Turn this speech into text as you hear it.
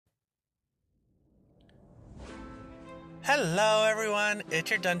Hello everyone,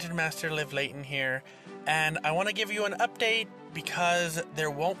 it's your Dungeon Master Liv Layton here, and I want to give you an update because there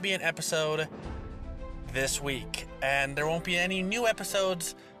won't be an episode this week, and there won't be any new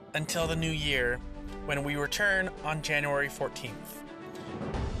episodes until the new year when we return on January 14th.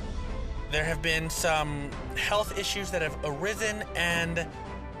 There have been some health issues that have arisen, and,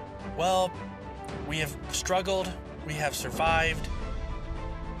 well, we have struggled, we have survived,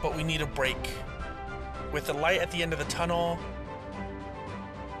 but we need a break. With the light at the end of the tunnel,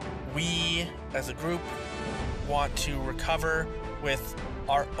 we, as a group, want to recover with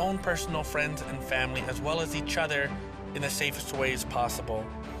our own personal friends and family, as well as each other, in the safest ways possible.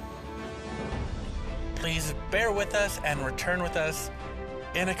 Please bear with us and return with us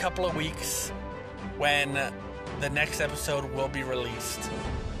in a couple of weeks when the next episode will be released.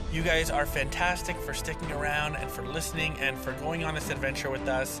 You guys are fantastic for sticking around and for listening and for going on this adventure with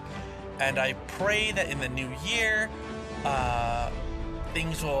us. And I pray that in the new year,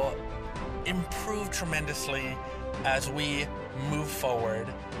 things will improve tremendously as we move forward.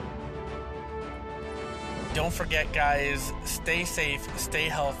 Don't forget, guys, stay safe, stay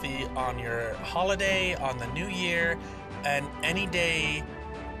healthy on your holiday, on the new year, and any day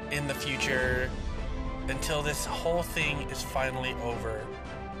in the future until this whole thing is finally over.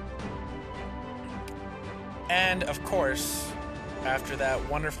 And, of course, after that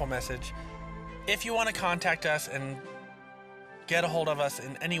wonderful message, if you want to contact us and get a hold of us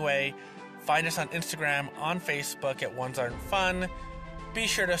in any way, find us on Instagram, on Facebook at Ones Aren't Fun. Be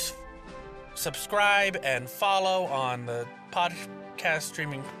sure to subscribe and follow on the podcast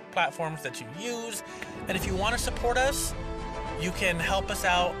streaming platforms that you use. And if you want to support us, you can help us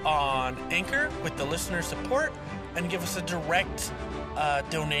out on Anchor with the listener support and give us a direct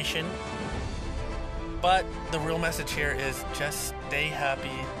donation. But the real message here is just stay happy,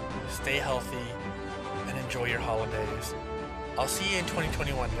 stay healthy, and enjoy your holidays. I'll see you in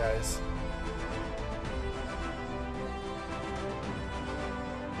 2021, guys.